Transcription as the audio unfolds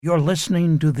You're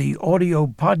listening to the audio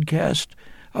podcast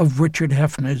of Richard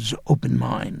Hefner's Open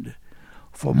Mind.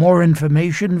 For more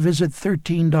information, visit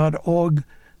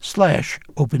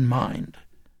 13.org/openmind.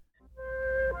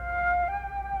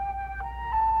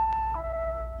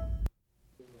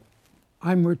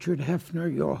 I'm Richard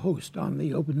Hefner, your host on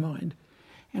the Open Mind,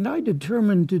 and I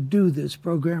determined to do this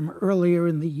program earlier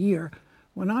in the year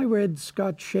when I read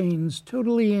Scott Shane's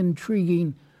totally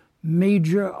intriguing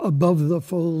major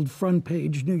above-the-fold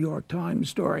front-page New York Times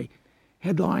story,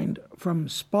 headlined From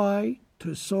Spy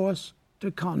to Source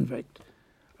to Convict,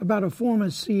 about a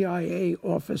former CIA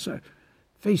officer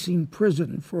facing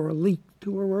prison for a leak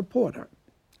to a reporter.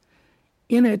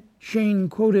 In it, Shane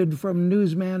quoted from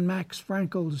newsman Max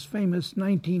Frankel's famous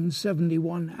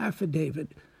 1971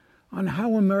 affidavit on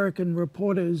how American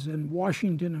reporters and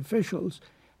Washington officials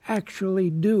actually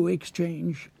do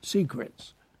exchange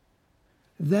secrets.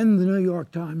 Then the New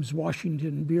York Times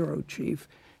Washington bureau chief,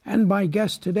 and my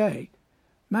guest today,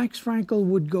 Max Frankel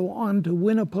would go on to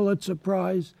win a Pulitzer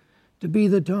Prize, to be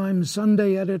the Times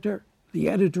Sunday editor, the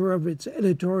editor of its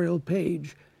editorial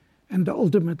page, and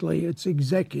ultimately its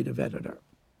executive editor.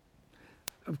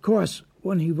 Of course,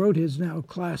 when he wrote his now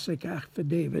classic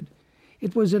affidavit,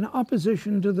 it was in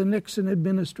opposition to the Nixon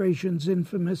administration's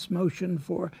infamous motion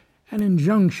for an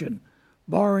injunction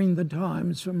barring the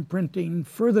Times from printing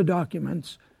further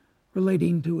documents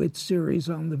relating to its series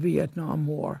on the Vietnam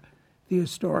War, the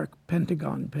historic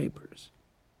Pentagon Papers.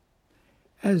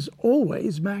 As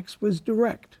always, Max was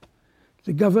direct.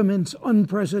 The government's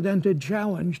unprecedented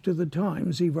challenge to the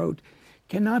Times, he wrote,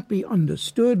 cannot be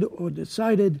understood or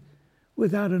decided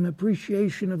without an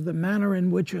appreciation of the manner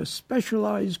in which a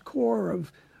specialized corps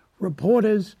of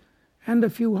reporters and a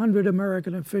few hundred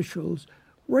American officials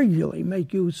regularly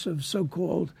make use of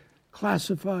so-called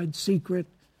classified secret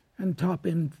and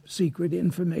top-secret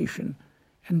information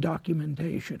and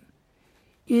documentation.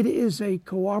 It is a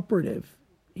cooperative,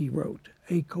 he wrote,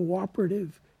 a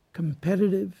cooperative,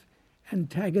 competitive,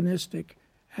 antagonistic,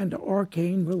 and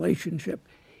arcane relationship.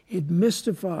 It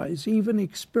mystifies even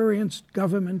experienced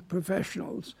government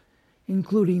professionals,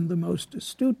 including the most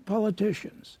astute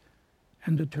politicians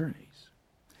and attorneys.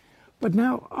 But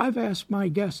now I've asked my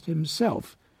guest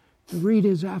himself to read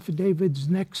his affidavit's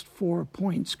next 4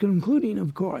 points, concluding,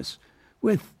 of course,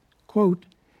 with, quote,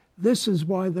 "This is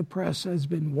why the press has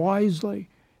been wisely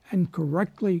and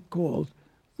correctly called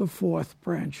the fourth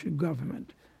branch of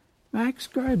government." Max,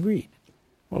 go ahead, read.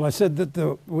 Well, I said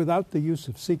that without the use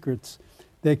of secrets,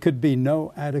 there could be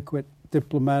no adequate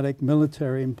diplomatic,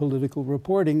 military, and political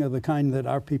reporting of the kind that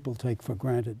our people take for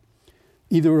granted,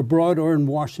 either abroad or in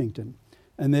Washington.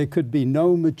 And there could be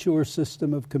no mature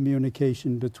system of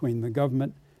communication between the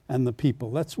government and the people.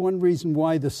 That's one reason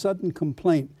why the sudden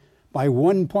complaint by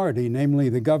one party, namely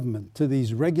the government, to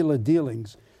these regular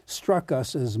dealings struck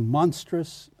us as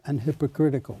monstrous and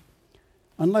hypocritical,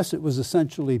 unless it was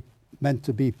essentially meant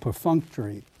to be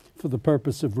perfunctory for the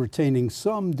purpose of retaining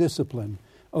some discipline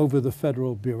over the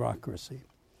federal bureaucracy.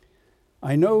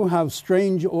 "I know how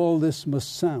strange all this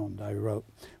must sound," I wrote.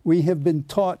 "We have been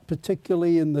taught,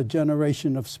 particularly in the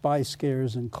generation of spy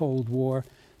scares and Cold War,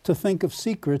 to think of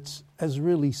secrets as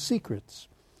really secrets,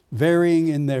 varying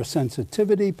in their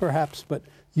sensitivity perhaps, but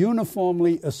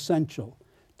uniformly essential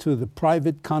to the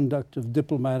private conduct of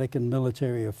diplomatic and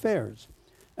military affairs,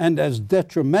 and as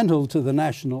detrimental to the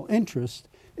national interest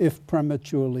if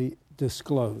prematurely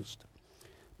disclosed.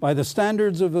 By the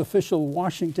standards of official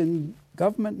Washington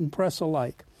government and press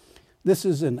alike, this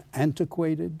is an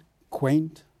antiquated,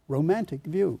 quaint, romantic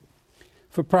view.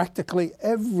 For practically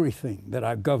everything that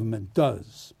our government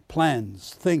does,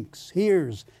 plans, thinks,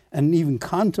 hears, and even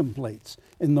contemplates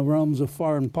in the realms of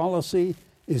foreign policy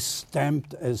is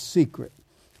stamped as secret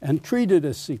and treated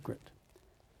as secret.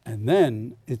 And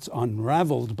then it's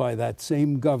unraveled by that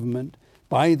same government,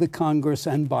 by the Congress,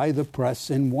 and by the press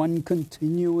in one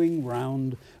continuing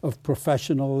round of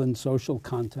professional and social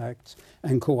contacts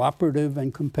and cooperative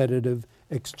and competitive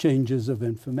exchanges of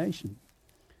information.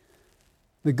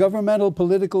 The governmental,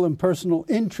 political, and personal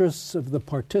interests of the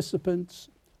participants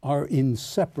are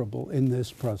inseparable in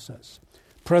this process.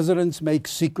 Presidents make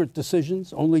secret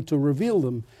decisions only to reveal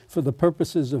them for the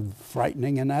purposes of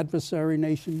frightening an adversary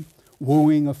nation,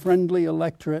 wooing a friendly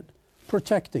electorate,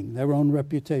 protecting their own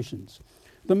reputations.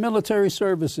 The military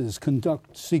services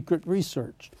conduct secret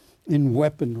research in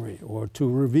weaponry or to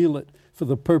reveal it for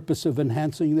the purpose of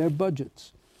enhancing their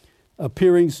budgets,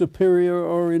 appearing superior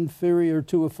or inferior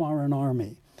to a foreign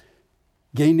army,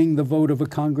 gaining the vote of a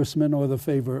congressman or the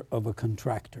favor of a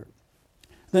contractor.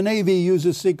 The Navy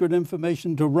uses secret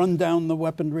information to run down the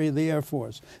weaponry of the Air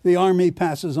Force. The Army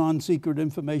passes on secret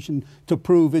information to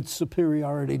prove its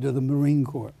superiority to the Marine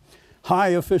Corps. High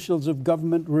officials of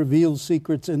government reveal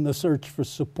secrets in the search for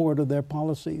support of their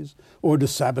policies or to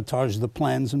sabotage the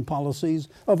plans and policies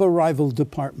of a rival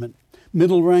department.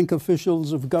 Middle-rank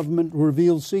officials of government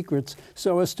reveal secrets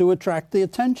so as to attract the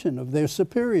attention of their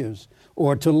superiors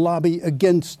or to lobby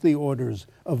against the orders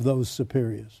of those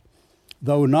superiors.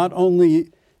 Though not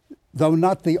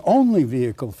the only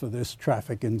vehicle for this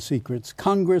traffic in secrets,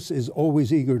 Congress is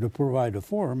always eager to provide a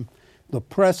forum. The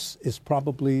press is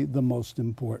probably the most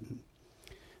important.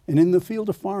 And in the field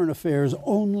of foreign affairs,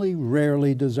 only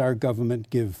rarely does our government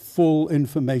give full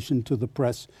information to the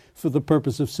press for the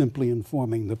purpose of simply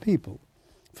informing the people.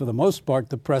 For the most part,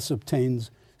 the press obtains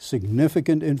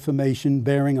significant information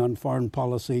bearing on foreign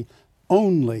policy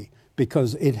only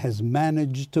because it has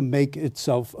managed to make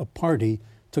itself a party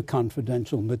to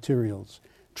confidential materials,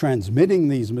 transmitting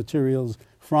these materials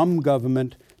from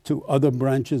government to other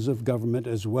branches of government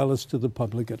as well as to the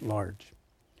public at large.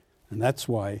 And that's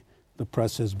why the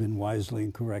press has been wisely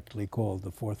and correctly called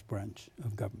the fourth branch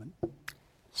of government.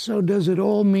 So does it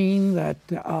all mean that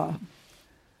the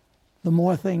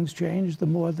more things change, the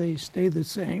more they stay the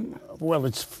same? Well,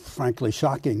 it's frankly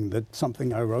shocking that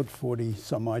something I wrote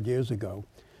 40-some-odd years ago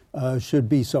should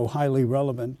be so highly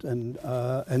relevant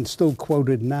and still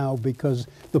quoted now because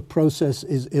the process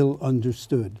is ill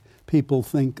understood. People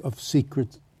think of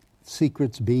secrets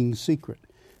being secret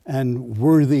and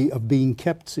worthy of being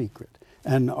kept secret,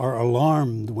 and are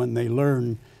alarmed when they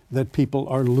learn that people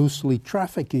are loosely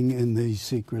trafficking in these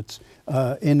secrets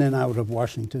in and out of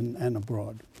Washington and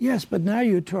abroad. Yes, but now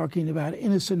you're talking about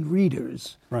innocent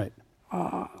readers. Right.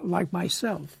 Like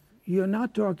myself. You're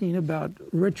not talking about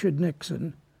Richard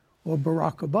Nixon or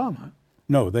Barack Obama.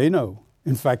 No, they know.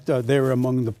 In fact, they're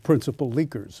among the principal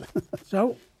leakers.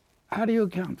 So how do you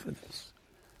account for this?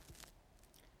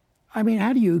 I mean,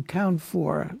 how do you account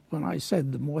for, when I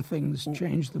said the more things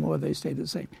change, the more they stay the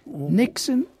same?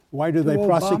 Nixon? Why do they Obama?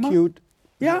 prosecute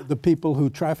Yeah. the people who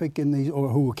traffic in these or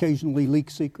who occasionally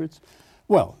leak secrets?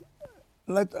 Well,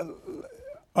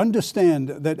 understand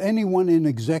that anyone in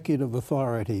executive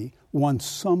authority wants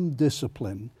some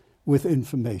discipline with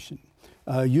information.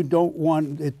 You don't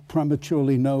want it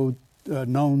prematurely known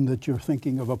that you're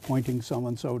thinking of appointing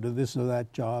so-and-so to this or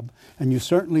that job, and you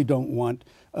certainly don't want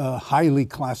highly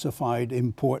classified,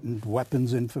 important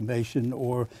weapons information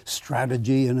or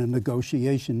strategy in a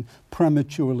negotiation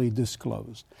prematurely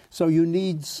disclosed. So you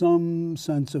need some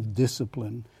sense of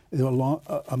discipline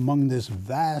among this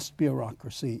vast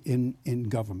bureaucracy in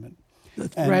government. The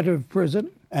threat of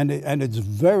prison? And it's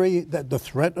the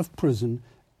threat of prison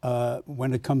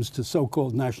when it comes to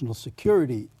so-called national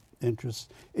security interests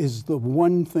is the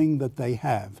one thing that they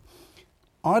have.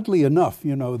 Oddly enough,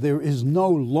 there is no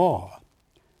law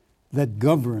that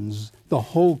governs the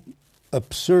whole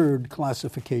absurd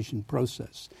classification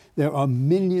process. There are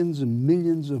millions and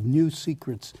millions of new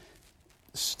secrets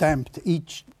stamped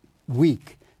each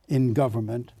week in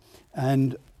government,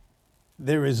 and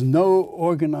there is no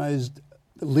organized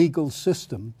legal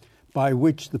system by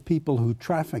which the people who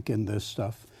traffic in this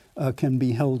stuff can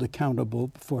be held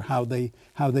accountable for how they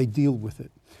deal with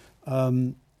it.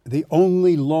 The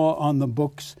only law on the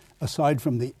books, aside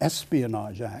from the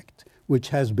Espionage Act, which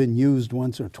has been used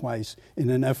once or twice in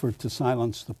an effort to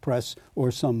silence the press or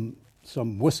some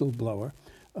whistleblower,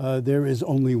 there is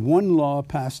only one law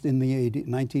passed in the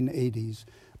 1980s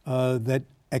that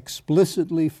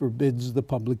explicitly forbids the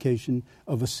publication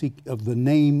of the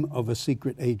name of a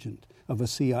secret agent, of a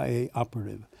CIA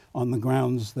operative, on the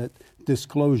grounds that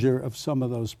disclosure of some of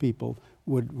those people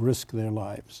would risk their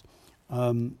lives.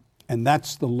 And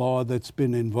that's the law that's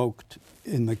been invoked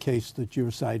in the case that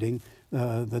you're citing,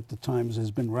 that the Times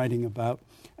has been writing about,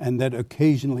 and that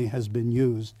occasionally has been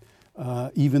used,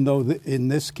 even though in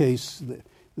this case,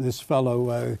 this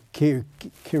fellow,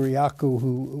 Kiriakou,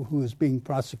 who is being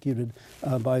prosecuted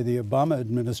by the Obama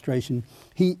administration,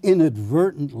 he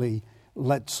inadvertently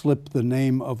let slip the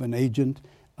name of an agent,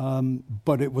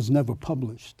 but it was never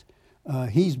published.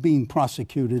 He's being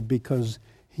prosecuted because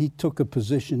he took a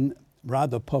position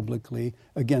rather publicly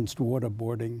against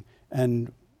waterboarding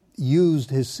and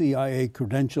used his CIA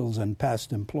credentials and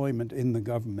past employment in the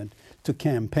government to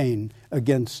campaign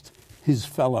against his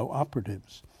fellow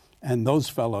operatives. And those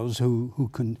fellows who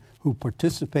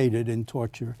participated in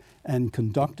torture and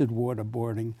conducted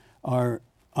waterboarding are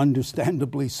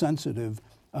understandably sensitive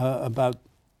about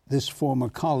this former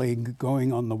colleague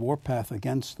going on the warpath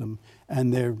against them,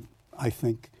 and they, I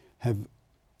think, have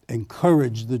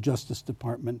encouraged the Justice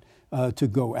Department to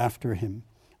go after him.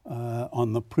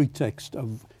 on the pretext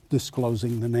of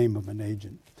disclosing the name of an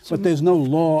agent. But there's no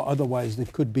law otherwise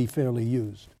that could be fairly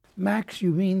used. Max,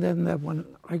 you mean then that when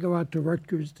I go out to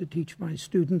Rutgers to teach my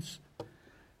students,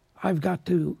 I've got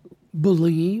to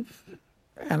believe,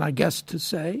 and I guess to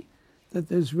say, that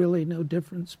there's really no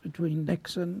difference between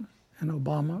Nixon and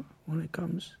Obama when it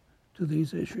comes to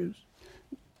these issues?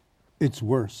 It's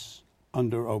worse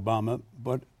under Obama,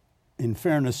 but in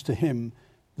fairness to him,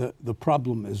 the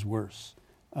problem is worse.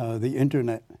 The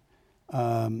Internet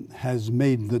has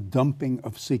made the dumping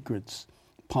of secrets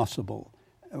possible.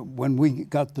 When we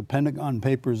got the Pentagon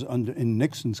Papers in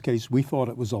Nixon's case, we thought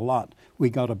it was a lot. We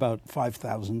got about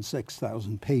 5,000,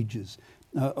 6,000 pages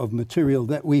of material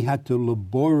that we had to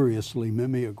laboriously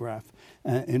mimeograph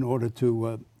in order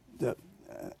to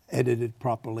edit it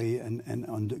properly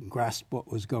and grasp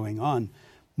what was going on.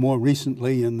 More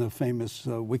recently, in the famous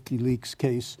WikiLeaks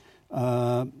case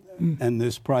and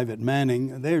this Private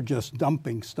Manning, they're just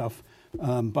dumping stuff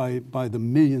by the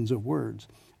millions of words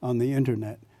on the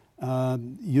Internet.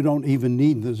 You don't even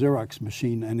need the Xerox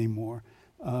machine anymore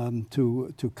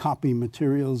to copy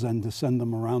materials and to send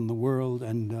them around the world,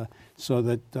 and so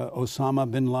that Osama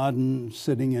bin Laden,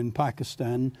 sitting in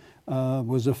Pakistan,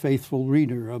 was a faithful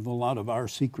reader of a lot of our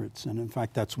secrets. And in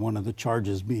fact, that's one of the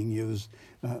charges being used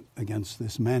against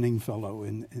this Manning fellow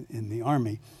in the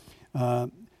Army.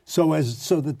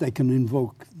 So that they can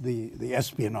invoke the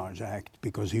Espionage Act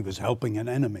because he was helping an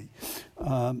enemy.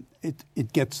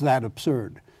 It gets that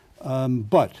absurd.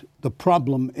 But the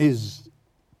problem is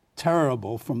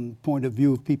terrible from the point of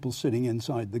view of people sitting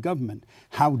inside the government.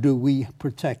 How do we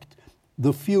protect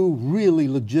the few really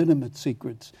legitimate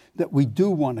secrets that we do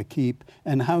want to keep,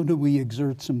 and how do we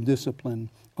exert some discipline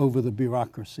over the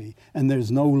bureaucracy? And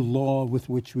there's no law with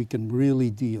which we can really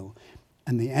deal.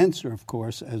 And the answer, of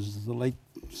course, as the late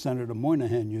Senator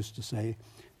Moynihan used to say,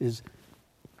 is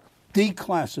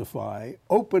declassify,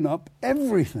 open up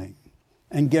everything,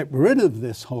 and get rid of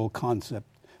this whole concept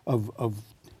of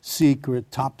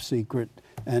secret, top secret,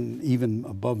 and even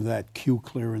above that, Q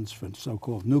clearance for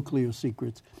so-called nuclear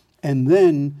secrets, and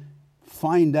then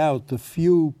find out the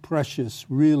few precious,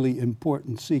 really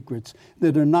important secrets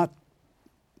that are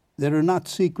not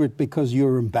secret because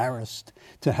you're embarrassed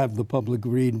to have the public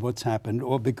read what's happened,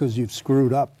 or because you've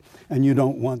screwed up and you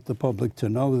don't want the public to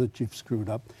know that you've screwed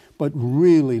up, but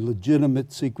really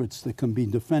legitimate secrets that can be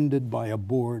defended by a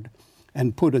board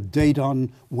and put a date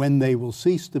on when they will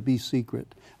cease to be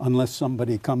secret, unless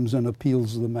somebody comes and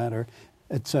appeals the matter,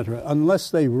 etc.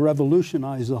 Unless they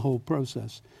revolutionize the whole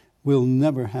process, we'll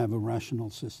never have a rational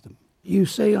system. You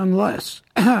say unless,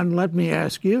 and let me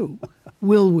ask you,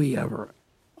 will we ever?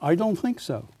 I don't think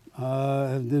so.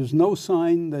 There's no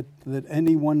sign that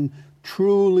anyone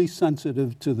truly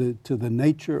sensitive to the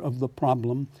nature of the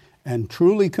problem and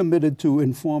truly committed to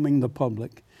informing the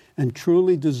public and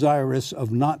truly desirous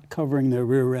of not covering their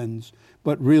rear ends,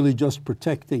 but really just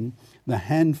protecting the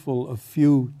handful of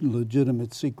few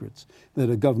legitimate secrets that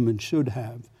a government should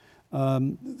have.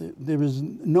 There is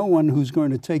no one who's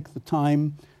going to take the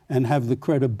time and have the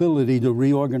credibility to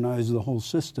reorganize the whole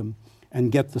system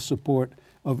and get the support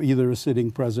of either a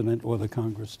sitting president or the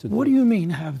Congress to do. What do you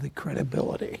mean have the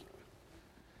credibility?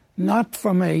 Not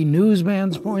from a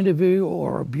newsman's point of view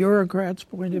or a bureaucrat's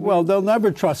point of view? Well, they'll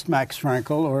never trust Max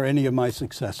Frankel or any of my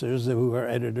successors who are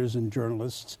editors and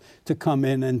journalists to come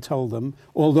in and tell them,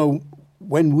 although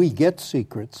when we get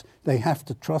secrets, they have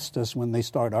to trust us when they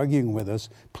start arguing with us.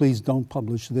 Please don't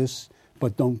publish this,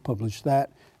 but don't publish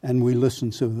that. And we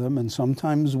listen to them, and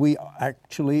sometimes we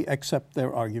actually accept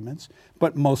their arguments,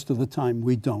 but most of the time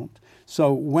we don't.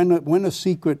 So when a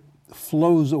secret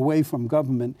flows away from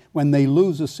government, when they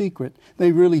lose a secret,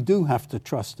 they really do have to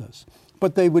trust us.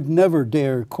 But they would never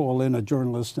dare call in a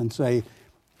journalist and say,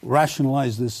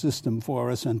 rationalize this system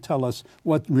for us and tell us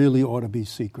what really ought to be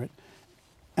secret.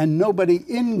 And nobody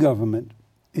in government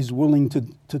is willing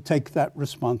to take that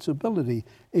responsibility.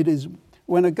 It is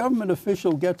when a government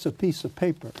official gets a piece of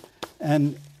paper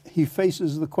and he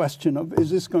faces the question of, is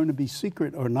this going to be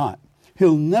secret or not?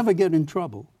 He'll never get in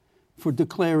trouble for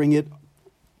declaring it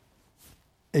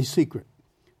a secret.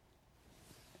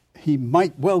 He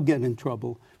might well get in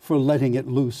trouble for letting it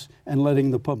loose and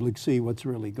letting the public see what's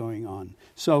really going on.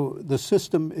 So the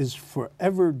system is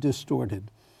forever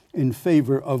distorted in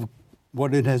favor of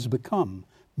what it has become.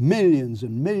 Millions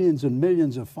and millions and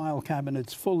millions of file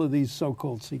cabinets full of these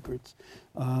so-called secrets.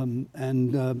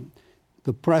 The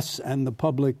press and the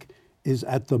public is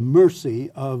at the mercy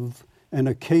of an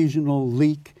occasional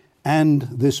leak and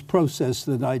this process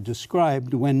that I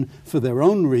described when, for their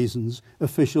own reasons,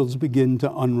 officials begin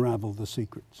to unravel the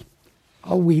secrets.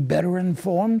 Are we better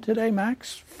informed today,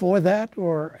 Max, for that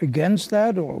or against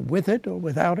that or with it or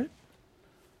without it?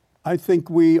 I think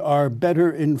we are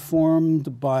better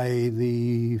informed by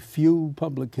the few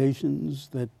publications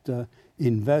that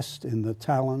invest in the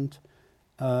talent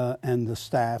and the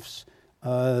staffs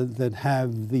that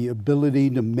have the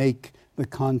ability to make the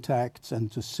contacts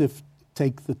and to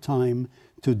take the time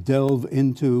to delve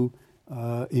into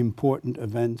important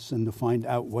events and to find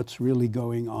out what's really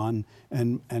going on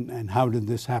and how did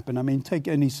this happen. I mean, take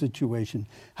any situation.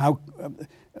 How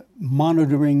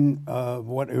monitoring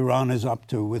what Iran is up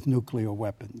to with nuclear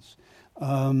weapons.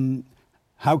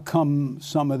 How come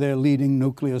some of their leading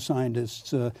nuclear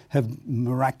scientists have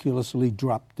miraculously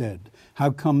dropped dead?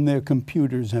 How come their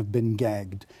computers have been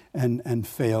gagged and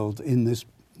failed in this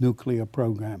nuclear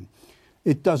program?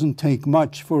 It doesn't take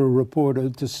much for a reporter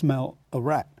to smell a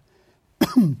rat.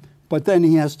 But then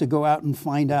he has to go out and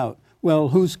find out, well,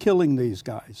 who's killing these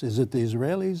guys? Is it the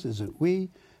Israelis? Is it we?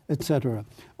 Etc.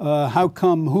 How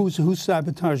come, who's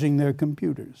sabotaging their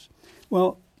computers?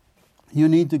 Well, you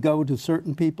need to go to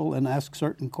certain people and ask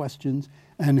certain questions,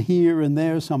 and here and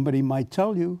there somebody might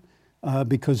tell you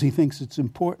because he thinks it's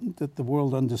important that the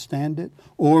world understand it,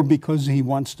 or because he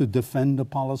wants to defend the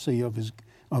policy of his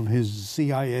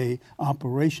CIA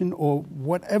operation, or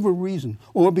whatever reason,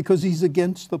 or because he's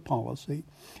against the policy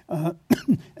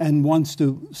and wants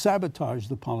to sabotage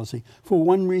the policy. For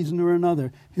one reason or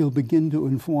another, he'll begin to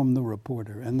inform the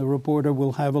reporter, and the reporter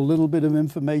will have a little bit of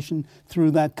information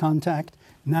through that contact.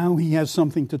 Now he has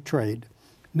something to trade.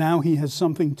 Now he has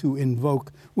something to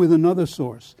invoke with another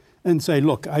source and say,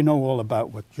 look, I know all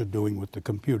about what you're doing with the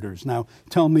computers. Now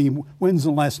tell me, when's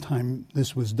the last time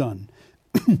this was done?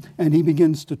 And he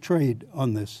begins to trade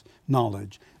on this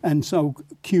knowledge. And so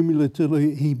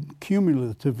cumulatively,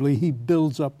 he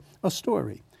builds up a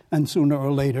story. And sooner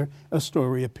or later, a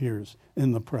story appears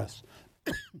in the press.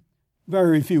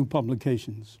 Very few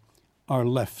publications are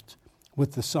left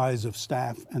with the size of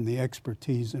staff and the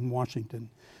expertise in Washington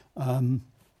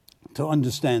to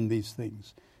understand these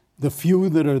things. The few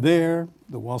that are there,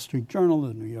 the Wall Street Journal,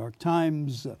 the New York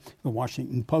Times, the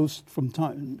Washington Post, from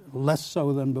time less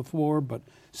so than before, but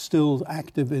still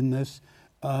active in this.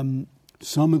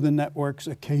 Some of the networks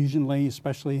occasionally,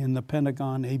 especially in the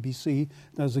Pentagon, ABC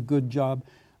does a good job.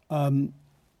 To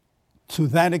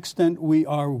that extent, we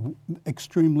are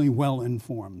extremely well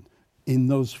informed in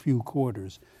those few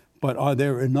quarters. But are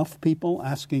there enough people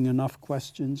asking enough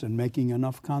questions and making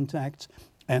enough contacts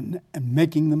and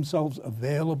making themselves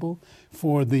available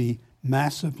for the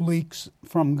massive leaks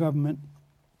from government?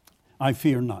 I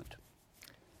fear not.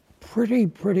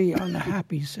 Pretty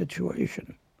unhappy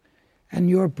situation. And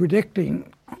you're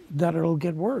predicting that it'll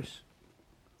get worse.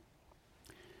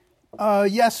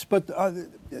 Yes, but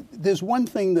there's one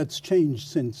thing that's changed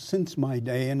since my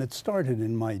day, and it started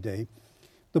in my day.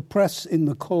 The press in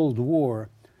the Cold War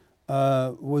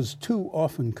was too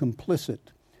often complicit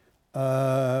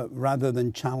rather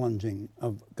than challenging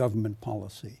of government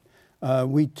policy.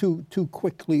 We too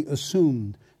quickly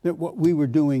assumed that what we were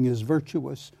doing is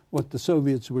virtuous, what the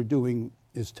Soviets were doing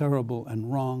is terrible and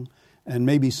wrong, and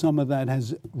maybe some of that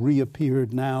has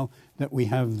reappeared now that we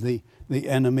have the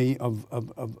enemy of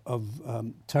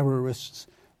terrorists,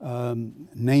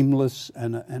 nameless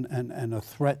and a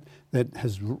threat that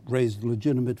has raised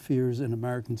legitimate fears in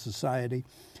American society.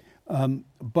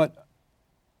 But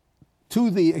to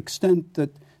the extent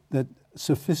that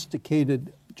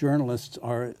sophisticated journalists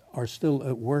are still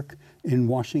at work in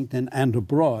Washington and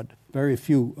abroad, very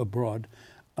few abroad,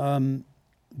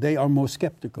 they are more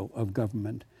skeptical of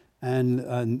government,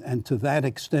 and to that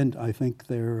extent, I think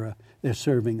they're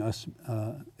serving us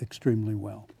extremely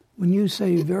well. When you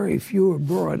say very few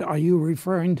abroad, are you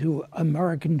referring to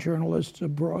American journalists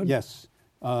abroad? Yes.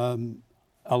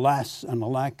 Alas and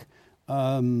alack,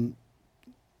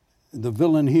 the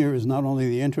villain here is not only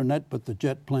the internet, but the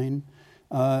jet plane.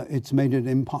 It's made it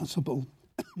impossible.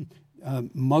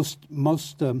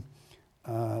 Most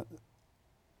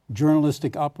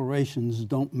journalistic operations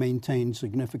don't maintain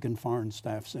significant foreign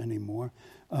staffs anymore.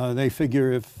 They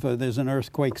figure if there's an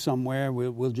earthquake somewhere,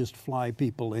 we'll just fly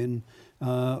people in,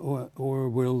 or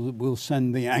we'll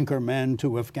send the anchor man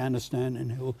to Afghanistan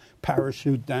and he'll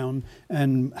parachute down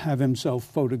and have himself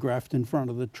photographed in front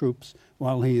of the troops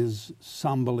while he is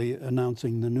somberly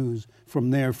announcing the news from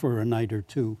there for a night or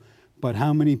two. But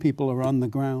how many people are on the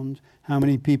ground? How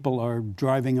many people are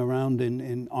driving around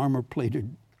in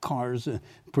armor-plated cars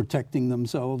protecting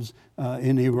themselves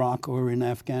in Iraq or in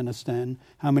Afghanistan?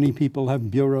 How many people have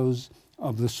bureaus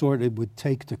of the sort it would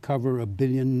take to cover 1.5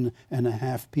 billion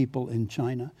people in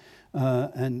China?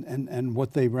 and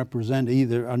what they represent,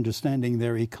 either understanding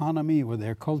their economy or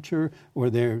their culture or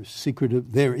their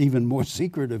even more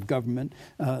secretive government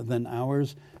than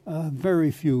ours.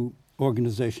 Very few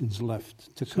organizations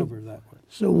left to cover that one.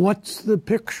 So what's the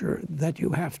picture that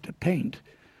you have to paint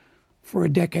for a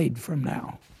decade from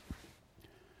now?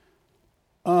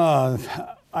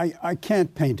 I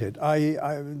can't paint it.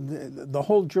 The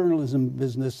whole journalism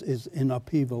business is in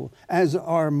upheaval, as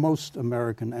are most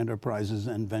American enterprises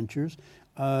and ventures.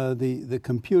 The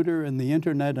computer and the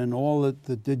internet and all that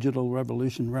the digital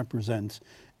revolution represents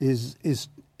is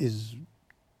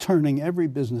turning every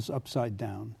business upside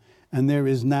down. And there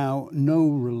is now no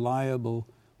reliable,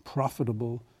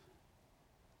 profitable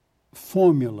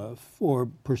formula for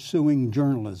pursuing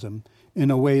journalism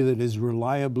in a way that is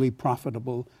reliably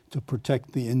profitable to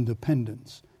protect the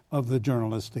independence of the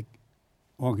journalistic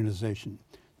organization.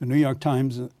 The New York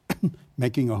Times is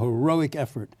making a heroic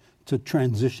effort to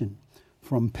transition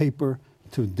from paper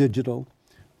to digital,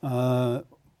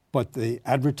 but the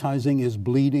advertising is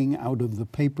bleeding out of the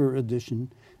paper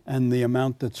edition, and the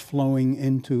amount that's flowing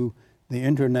into the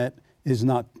internet is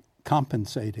not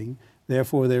compensating.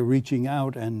 Therefore, they're reaching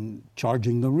out and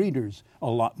charging the readers a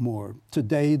lot more.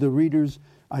 Today, the readers,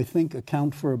 I think,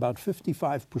 account for about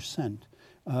 55%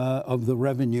 of the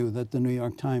revenue that the New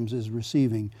York Times is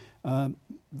receiving.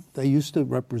 They used to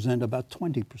represent about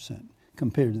 20%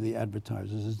 compared to the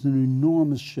advertisers. It's an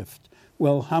enormous shift.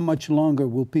 Well, how much longer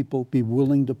will people be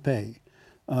willing to pay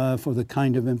for the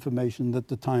kind of information that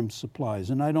the Times supplies?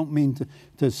 And I don't mean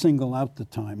to single out the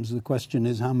Times. The question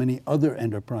is how many other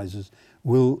enterprises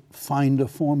will find a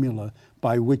formula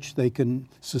by which they can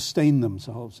sustain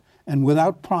themselves. And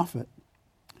without profit,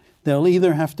 they'll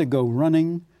either have to go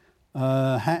running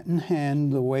hat in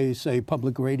hand the way, say,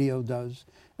 public radio does,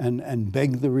 and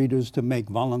beg the readers to make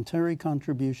voluntary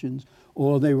contributions,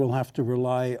 or they will have to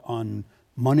rely on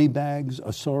money bags, a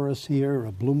Soros here,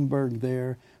 a Bloomberg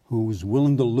there, who's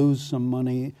willing to lose some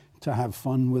money to have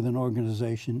fun with an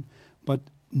organization. But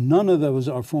none of those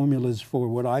are formulas for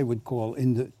what I would call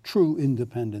true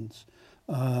independence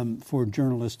for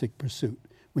journalistic pursuit.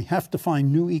 We have to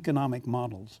find new economic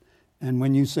models. And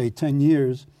when you say 10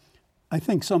 years, I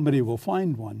think somebody will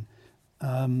find one,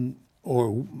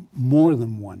 or more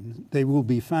than one. They will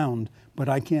be found, but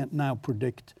I can't now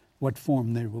predict what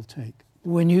form they will take.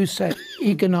 When you say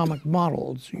economic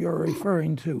models, you're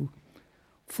referring to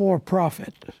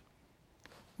for-profit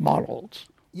models.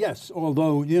 Yes,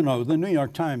 although, the New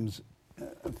York Times,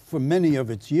 for many of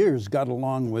its years, got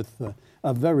along with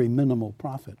a very minimal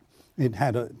profit.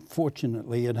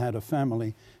 Fortunately, it had a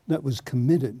family that was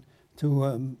committed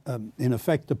to, in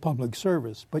effect, a public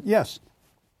service. But yes,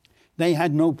 they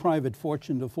had no private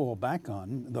fortune to fall back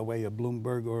on the way a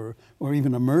Bloomberg or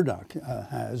even a Murdoch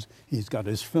has. He's got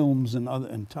his films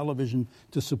and television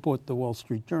to support the Wall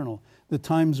Street Journal. The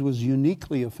Times was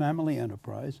uniquely a family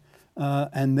enterprise,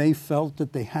 and they felt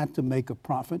that they had to make a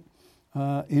profit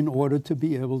in order to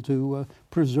be able to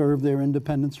preserve their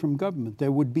independence from government.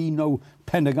 There would be no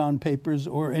Pentagon Papers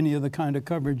or any of the kind of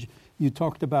coverage you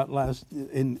talked about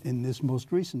in this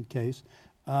most recent case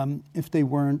if they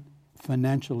weren't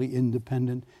financially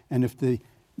independent, and if the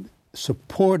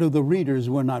support of the readers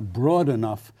were not broad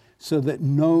enough so that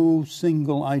no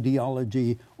single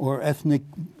ideology or ethnic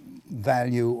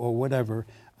value or whatever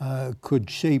could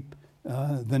shape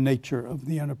the nature of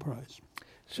the enterprise.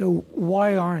 So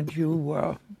why aren't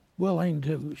you willing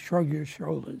to shrug your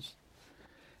shoulders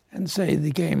and say the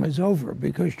game is over?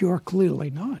 Because you're clearly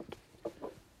not.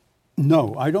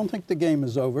 No, I don't think the game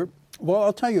is over. Well,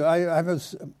 I'll tell you, I have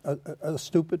a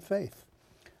stupid faith.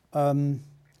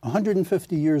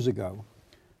 150 years ago,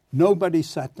 nobody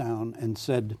sat down and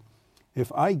said,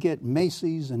 if I get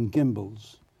Macy's and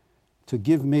Gimbel's to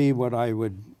give me what I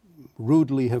would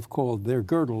rudely have called their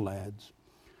girdle lads,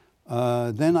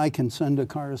 then I can send a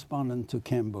correspondent to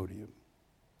Cambodia.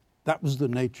 That was the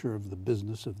nature of the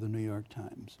business of the New York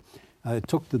Times. It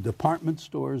took the department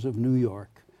stores of New York,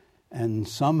 and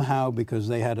somehow, because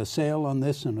they had a sale on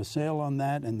this and a sale on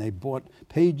that, and they bought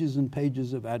pages and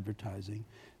pages of advertising,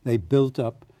 they built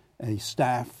up a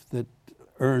staff that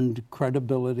earned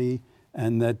credibility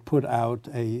and that put out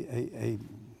a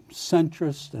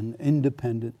centrist and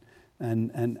independent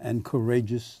and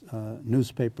courageous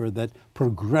newspaper that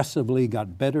progressively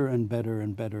got better and better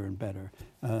and better and better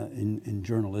in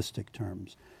journalistic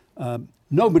terms.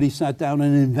 Nobody sat down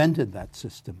and invented that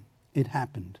system. It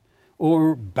happened.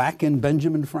 Or back in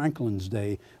Benjamin Franklin's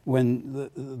day, when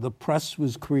the press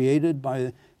was created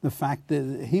by the fact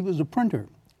that he was a printer,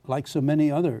 like so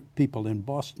many other people in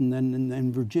Boston and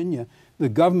in Virginia, the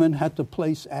government had to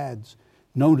place ads,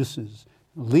 notices,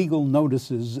 legal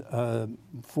notices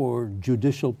for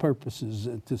judicial purposes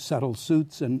to settle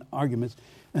suits and arguments.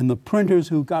 And the printers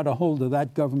who got a hold of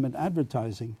that government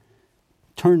advertising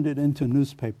turned it into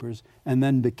newspapers and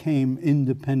then became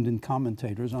independent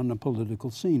commentators on the political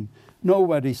scene.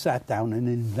 Nobody sat down and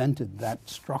invented that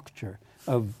structure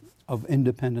of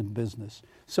independent business.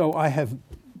 So I have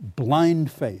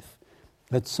blind faith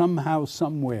that somehow,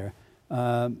 somewhere,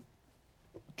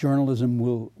 journalism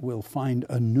will find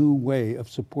a new way of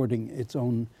supporting its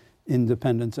own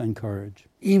independence and courage.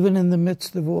 Even in the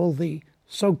midst of all the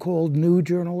so-called new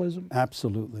journalism?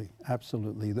 Absolutely,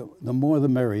 absolutely. The more the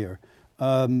merrier.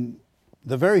 The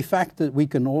very fact that we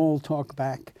can all talk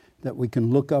back, that we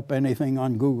can look up anything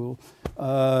on Google,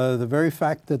 the very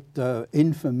fact that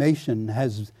information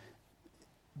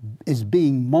is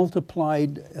being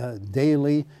multiplied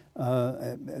daily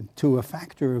to a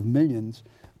factor of millions,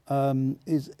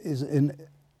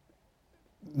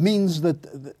 means that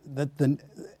the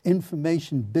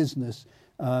information business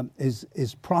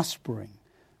is prospering,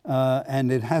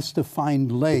 and it has to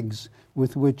find legs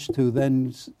with which to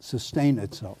then sustain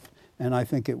itself, and I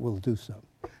think it will do so.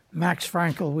 Max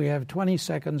Frankel, we have 20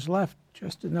 seconds left,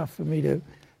 just enough for me to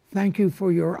thank you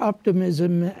for your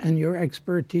optimism and your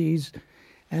expertise,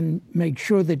 and make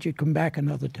sure that you come back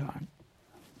another time.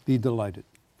 Be delighted.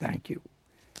 Thank you.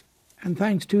 And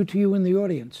thanks too to you in the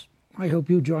audience. I hope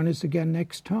you join us again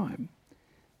next time.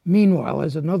 Meanwhile,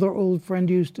 as another old friend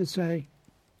used to say,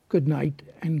 good night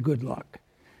and good luck.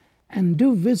 And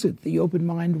do visit the Open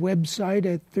Mind website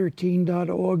at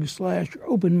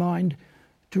 13.org/openmind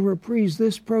to reprise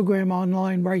this program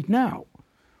online right now,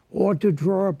 or to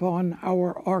draw upon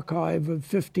our archive of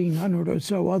 1,500 or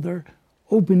so other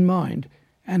Open Mind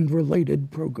and related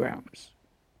programs.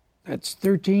 That's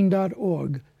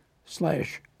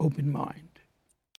 13.org/openmind.